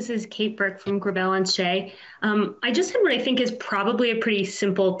 Hi, this is Kate Burke from Grabell and Shea. I just had what I think is probably a pretty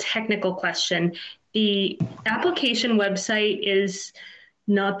simple technical question. The application website is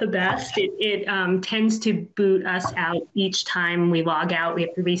not the best. It tends to boot us out each time we log out. We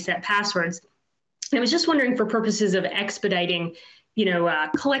have to reset passwords. I was just wondering, for purposes of expediting, you know,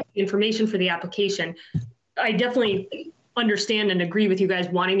 collecting information for the application, I definitely understand and agree with you guys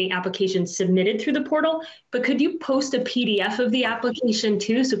wanting the application submitted through the portal, but could you post a PDF of the application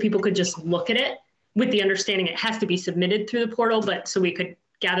too, so people could just look at it with the understanding it has to be submitted through the portal, but so we could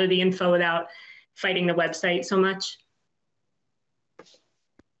gather the info without fighting the website so much?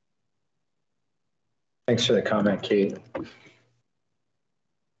 Thanks for the comment, Kate.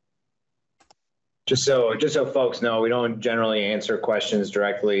 Just so folks know, we don't generally answer questions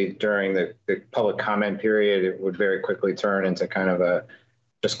directly during the public comment period. It would very quickly turn into kind of a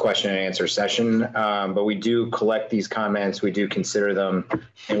just question and answer session. But we do collect these comments, we do consider them,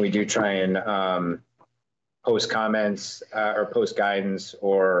 and we do try and post comments or post guidance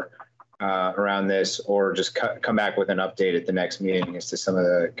or around this, or just come back with an update at the next meeting as to some of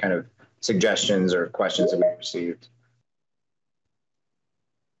the kind of suggestions or questions that we received.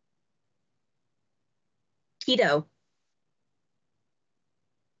 Keto.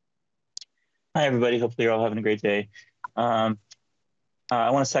 Hi, everybody. Hopefully you're all having a great day. I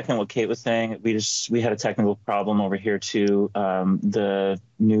want to second what Kate was saying. We had a technical problem over here too. The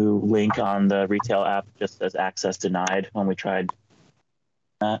new link on the retail app just says access denied when we tried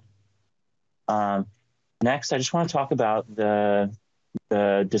that. Next, I just want to talk about the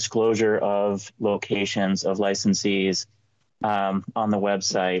disclosure of locations of licensees on the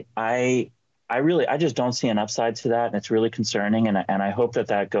website. I just don't see an upside to that, and it's really concerning, and I hope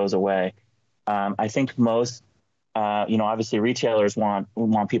that goes away. I think most, you know, obviously retailers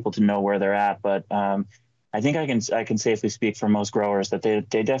want people to know where they're at, but I think I can safely speak for most growers that they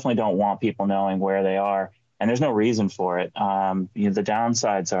definitely don't want people knowing where they are, and there's no reason for it. You know, the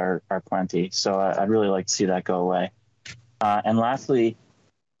downsides are plenty, so I'd really like to see that go away. And lastly,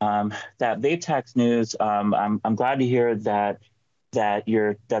 that vape tax news, I'm glad to hear that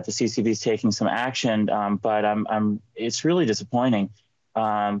the CCB is taking some action, but it's really disappointing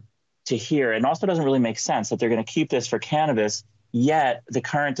to hear. It also doesn't really make sense that they're going to keep this for cannabis, yet the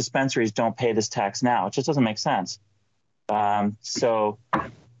current dispensaries don't pay this tax now. It just doesn't make sense. So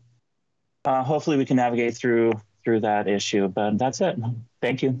hopefully we can navigate through that issue, but that's it.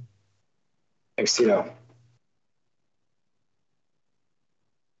 Thank you. Thanks, Tito.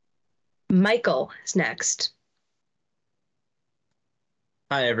 Michael is next.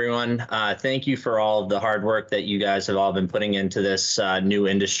 Hi, everyone. Thank you for all of the hard work that you guys have all been putting into this new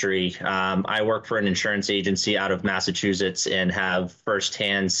industry. I work for an insurance agency out of Massachusetts and have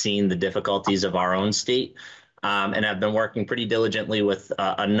firsthand seen the difficulties of our own state, and have been working pretty diligently with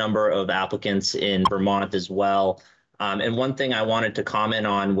a number of applicants in Vermont as well. And one thing I wanted to comment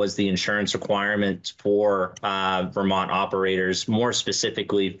on was the insurance requirements for Vermont operators, more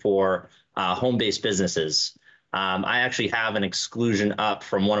specifically for home-based businesses. I actually have an exclusion up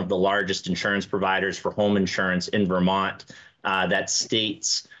from one of the largest insurance providers for home insurance in Vermont that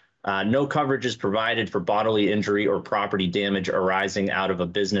states no coverage is provided for bodily injury or property damage arising out of a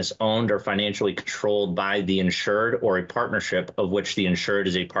business owned or financially controlled by the insured or a partnership of which the insured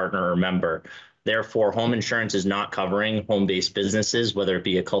is a partner or member. Therefore, home insurance is not covering home-based businesses, whether it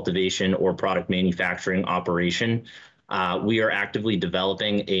be a cultivation or product manufacturing operation. We are actively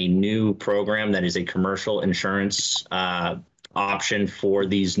developing a new program that is a commercial insurance option for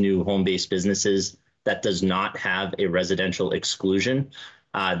these new home-based businesses that does not have a residential exclusion.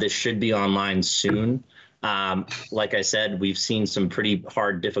 This should be online soon. Like I said, we've seen some pretty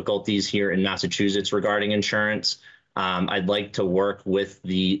hard difficulties here in Massachusetts regarding insurance. I'd like to work with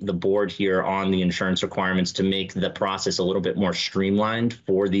the board here on the insurance requirements to make the process a little bit more streamlined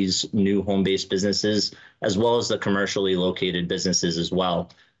for these new home-based businesses, as well as the commercially located businesses as well.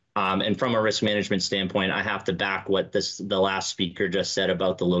 And from a risk management standpoint, I have to back what the last speaker just said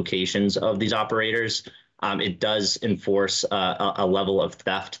about the locations of these operators. It does enforce a level of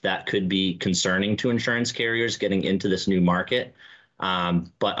theft that could be concerning to insurance carriers getting into this new market.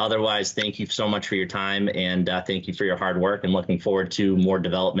 But otherwise, thank you so much for your time, and thank you for your hard work, and looking forward to more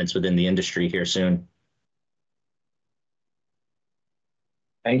developments within the industry here soon.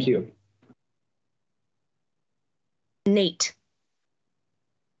 Thank you. Nate.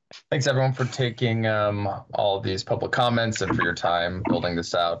 Thanks everyone for taking all of these public comments and for your time building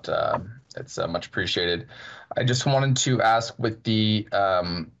this out. It's much appreciated. I just wanted to ask, with the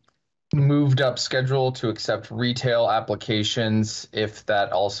moved up schedule to accept retail applications, if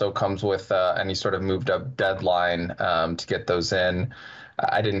that also comes with any sort of moved up deadline to get those in.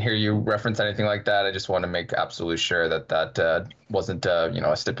 I didn't hear you reference anything like that. I just want to make absolutely sure that that wasn't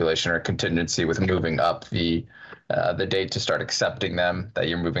a stipulation or a contingency with moving up the date to start accepting them, that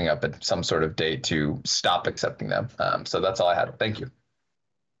you're moving up at some sort of date to stop accepting them. So that's all I had. Thank you.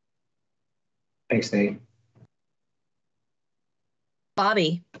 Thanks, Nate.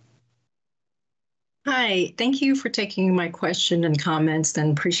 Bobby. Hi, thank you for taking my question and comments,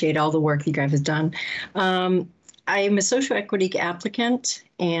 and appreciate all the work you guys have done. I'm a social equity applicant,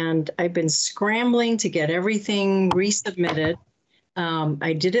 and I've been scrambling to get everything resubmitted.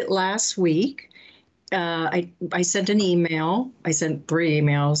 I did it last week. I sent an email. I sent 3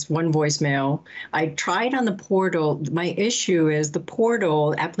 emails, 1 voicemail. I tried on the portal. My issue is the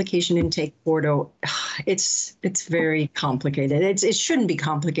portal, application intake portal. It's very complicated. It shouldn't be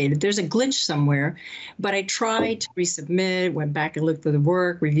complicated. There's a glitch somewhere, but I tried to resubmit, went back and looked through the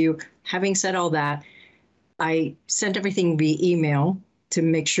work, review. Having said all that, I sent everything via email to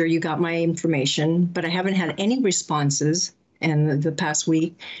make sure you got my information, but I haven't had any responses in the past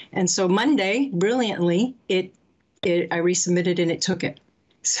week. And so Monday, brilliantly, I resubmitted and it took it.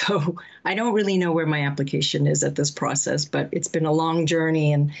 So I don't really know where my application is at this process, but it's been a long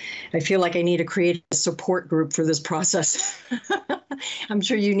journey, and I feel like I need to create a support group for this process. I'm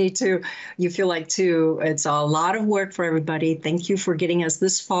sure you need to, you feel like too. It's a lot of work for everybody. Thank you for getting us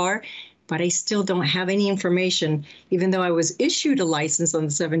this far, but I still don't have any information, even though I was issued a license on the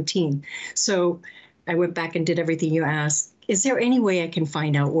 17th. So I went back and did everything you asked. Is there any way I can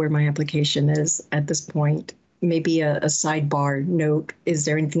find out where my application is at this point? Maybe a sidebar note. Is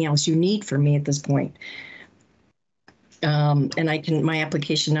there anything else you need from me at this point? And my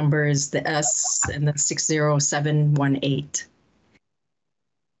application number is the S and then 60718.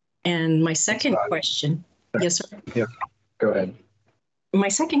 And my second question, yes, sir? Yeah, go ahead. My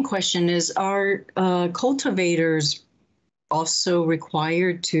second question is, are cultivators also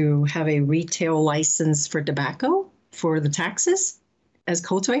required to have a retail license for tobacco for the taxes as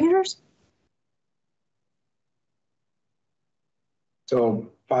cultivators? So,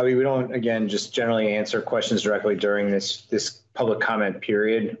 Bobby, we don't, again, just generally answer questions directly during this public comment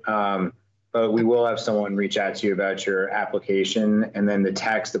period, but we will have someone reach out to you about your application, and then the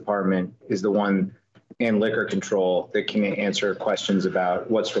tax department is the one, and liquor control, that can answer questions about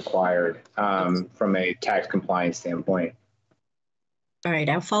what's required from a tax compliance standpoint. All right,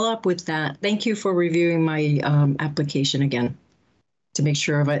 I'll follow up with that. Thank you for reviewing my application again to make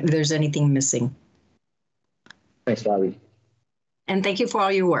sure if there's anything missing. Thanks, Bobby. And thank you for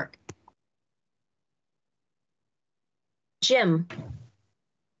all your work. Jim.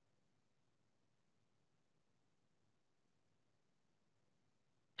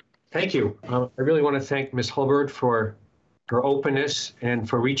 Thank you. I really want to thank Ms. Hulbert for her openness and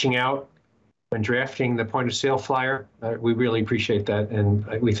for reaching out when drafting the point of sale flyer. We really appreciate that, and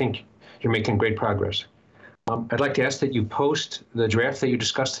we think you're making great progress. I'd like to ask that you post the draft that you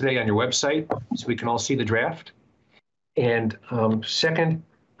discussed today on your website so we can all see the draft. And second,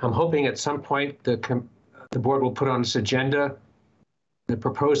 I'm hoping at some point the board will put on this agenda the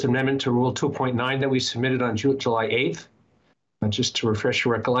proposed amendment to Rule 2.9 that we submitted on July 8th. Just to refresh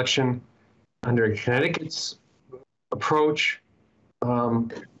your recollection, under Connecticut's approach,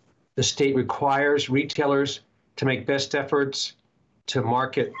 the state requires retailers to make best efforts to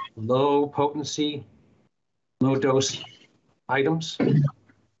market low potency, low dose items.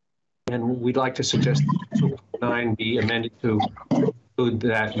 And we'd like to suggest that 2.9 be amended to include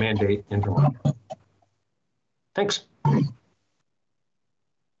that mandate in Vermont. Thanks.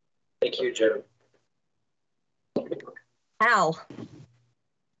 Thank you, Jim. Al.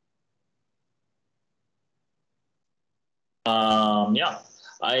 Yeah,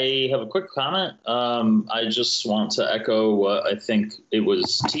 I have a quick comment. I just want to echo what I think it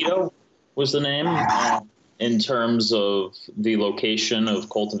was Tito was the name in terms of the location of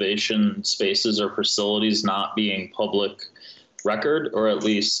cultivation spaces or facilities not being public record or at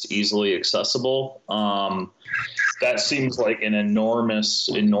least easily accessible. That seems like an enormous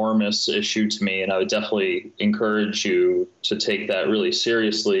issue to me, and I would definitely encourage you to take that really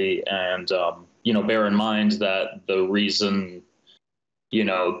seriously and bear in mind that the reason,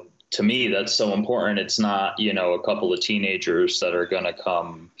 to me, that's so important. It's not, a couple of teenagers that are going to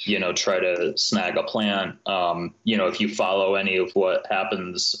come, try to snag a plant. If you follow any of what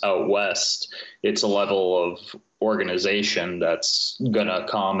happens out west, it's a level of organization that's going to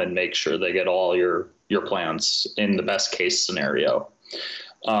come and make sure they get all your plants in the best case scenario.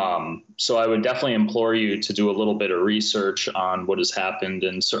 So I would definitely implore you to do a little bit of research on what has happened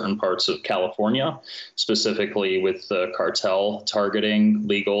in certain parts of California, specifically with the cartel targeting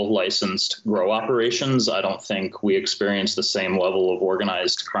legal licensed grow operations. I don't think we experience the same level of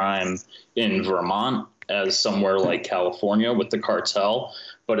organized crime in Vermont as somewhere like California with the cartel,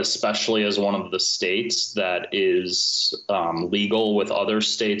 but especially as one of the states that is legal with other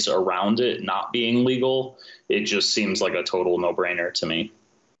states around it not being legal, it just seems like a total no-brainer to me.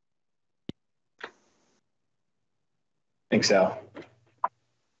 Thanks, Al.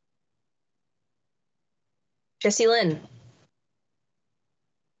 Jesse Lynn.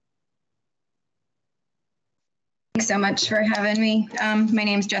 Thanks so much for having me. My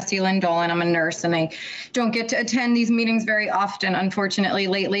name is Jessie Lynn Dolan. I'm a nurse, and I don't get to attend these meetings very often, unfortunately,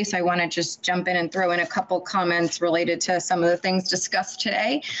 lately. So I want to just jump in and throw in a couple comments related to some of the things discussed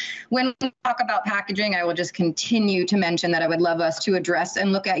today. When we talk about packaging, I will just continue to mention that I would love us to address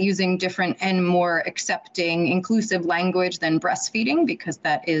and look at using different and more accepting, inclusive language than breastfeeding, because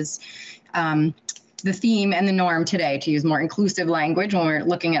that is the theme and the norm today, to use more inclusive language when we're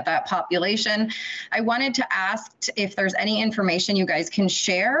looking at that population. I wanted to ask if there's any information you guys can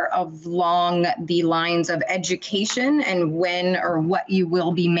share along the lines of education and when or what you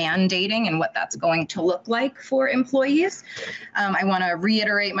will be mandating and what that's going to look like for employees. I want to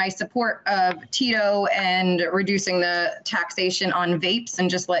reiterate my support of Tito and reducing the taxation on vapes, and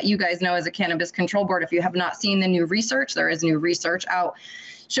just let you guys know as a Cannabis Control Board, if you have not seen the new research, there is new research out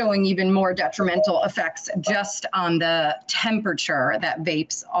showing even more detrimental effects just on the temperature that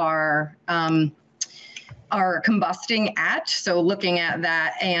vapes are combusting at. So looking at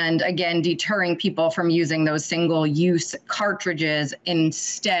that and again, deterring people from using those single-use cartridges,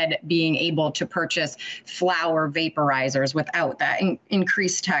 instead being able to purchase flower vaporizers without that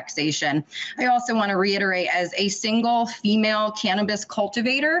increased taxation. I also want to reiterate, as a single female cannabis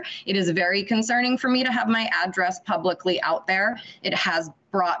cultivator, it is very concerning for me to have my address publicly out there. It has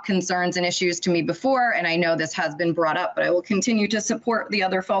brought concerns and issues to me before, and I know this has been brought up, but I will continue to support the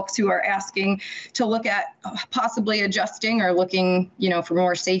other folks who are asking to look at possibly adjusting or looking, for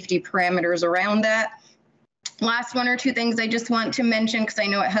more safety parameters around that. Last one or two things I just want to mention, because I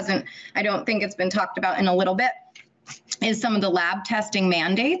know I don't think it's been talked about in a little bit, is some of the lab testing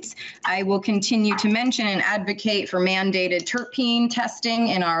mandates. I will continue to mention and advocate for mandated terpene testing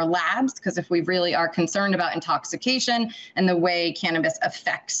in our labs, because if we really are concerned about intoxication and the way cannabis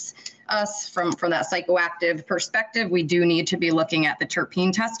affects us from that psychoactive perspective, we do need to be looking at the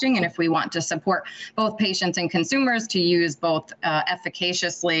terpene testing. And if we want to support both patients and consumers to use both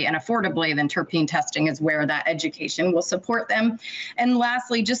efficaciously and affordably, then terpene testing is where that education will support them. And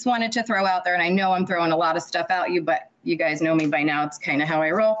lastly, just wanted to throw out there, and I know I'm throwing a lot of stuff at you, but you guys know me by now, it's kind of how I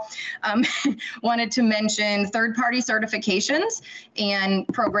roll. Wanted to mention third-party certifications and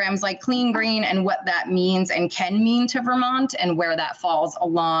programs like Clean Green and what that means and can mean to Vermont, and where that falls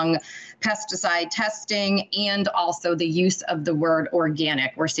along pesticide testing and also the use of the word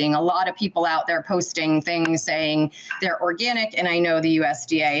organic. We're seeing a lot of people out there posting things saying they're organic, and I know the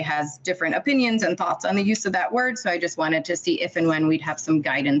USDA has different opinions and thoughts on the use of that word, so I just wanted to see if and when we'd have some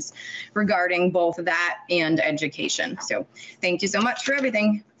guidance regarding both that and education. So thank you so much for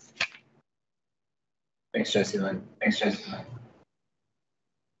everything. Thanks, Jessie Lynn.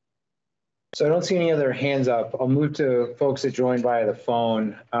 So I don't see any other hands up. I'll move to folks that joined via the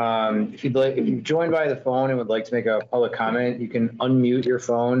phone. If you joined via the phone and would like to make a public comment, you can unmute your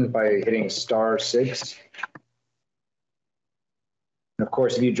phone by hitting *6. And of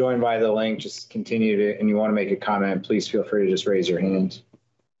course, if you join via the link, just continue to, and you want to make a comment, please feel free to just raise your hand.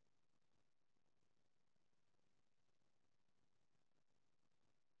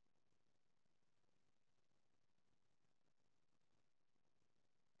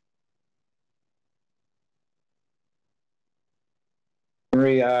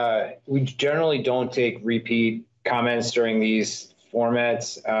 We generally don't take repeat comments during these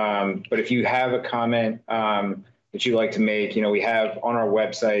formats. But if you have a comment that you'd like to make, we have on our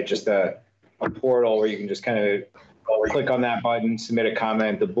website just a portal where you can just kind of click on that button, submit a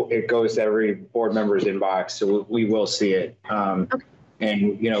comment. It goes to every board member's inbox, so we will see it. Okay.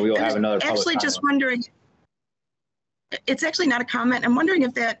 And we'll have another public actually comment. Just wondering, it's actually not a comment. I'm wondering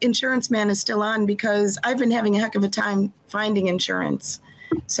if that insurance man is still on, because I've been having a heck of a time finding insurance.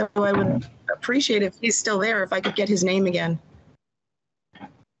 So I would appreciate if he's still there, if I could get his name again.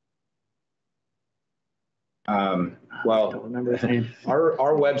 Well, I don't remember his name.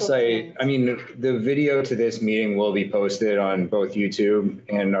 Our website, the video to this meeting will be posted on both YouTube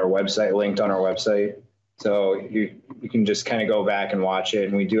and our website, linked on our website. So you can just kind of go back and watch it.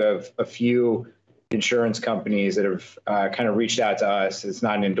 And we do have a few insurance companies that have kind of reached out to us. It's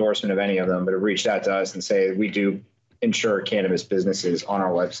not an endorsement of any of them, but have reached out to us and say we do insure cannabis businesses on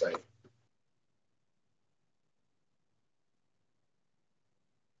our website.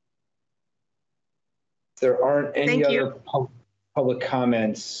 If there aren't any other public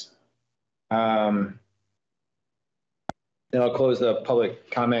comments, then I'll close the public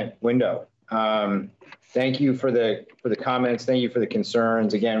comment window. Thank you for the comments. Thank you for the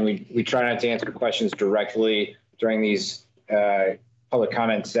concerns. Again, we try not to answer questions directly during these public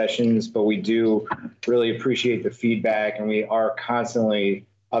comment sessions, but we do really appreciate the feedback, and we are constantly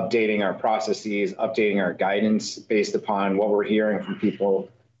updating our processes, updating our guidance based upon what we're hearing from people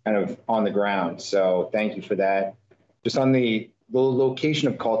kind of on the ground. So thank you for that. Just on the location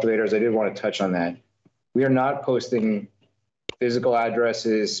of cultivators, I did want to touch on that. We are not posting physical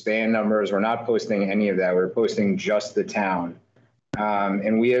addresses, span numbers. We're not posting any of that. We're posting just the town.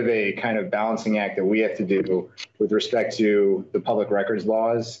 And we have a kind of balancing act that we have to do with respect to the public records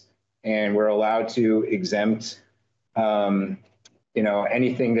laws. And we're allowed to exempt,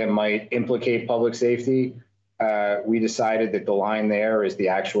 anything that might implicate public safety. We decided that the line there is the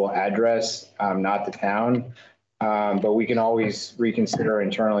actual address, not the town. But we can always reconsider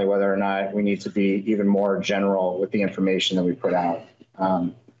internally whether or not we need to be even more general with the information that we put out.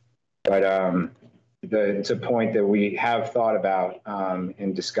 It's a point that we have thought about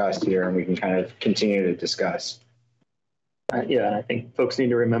and discussed here, and we can kind of continue to discuss. Yeah, and I think folks need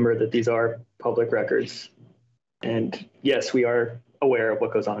to remember that these are public records. And yes, we are aware of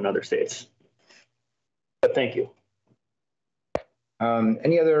what goes on in other states. But thank you.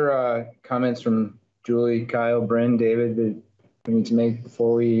 Any other comments from Julie, Kyle, Bryn, David that we need to make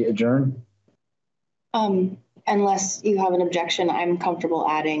before we adjourn? Unless you have an objection, I'm comfortable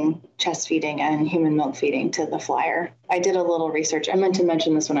adding chest feeding and human milk feeding to the flyer. I did a little research. I meant to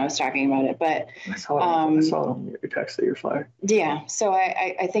mention this when I was talking about it, but I saw it on your text of your flyer. Yeah, so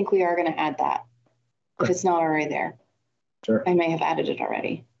I think we are going to add that if it's not already there. Sure. I may have added it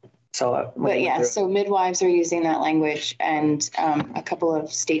already. So, but yeah, so midwives are using that language, and a couple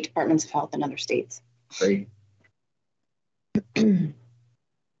of state departments of health in other states. Great.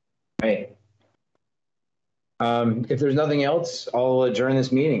 Right. If there's nothing else, I'll adjourn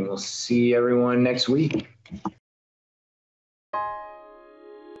this meeting. We'll see everyone next week.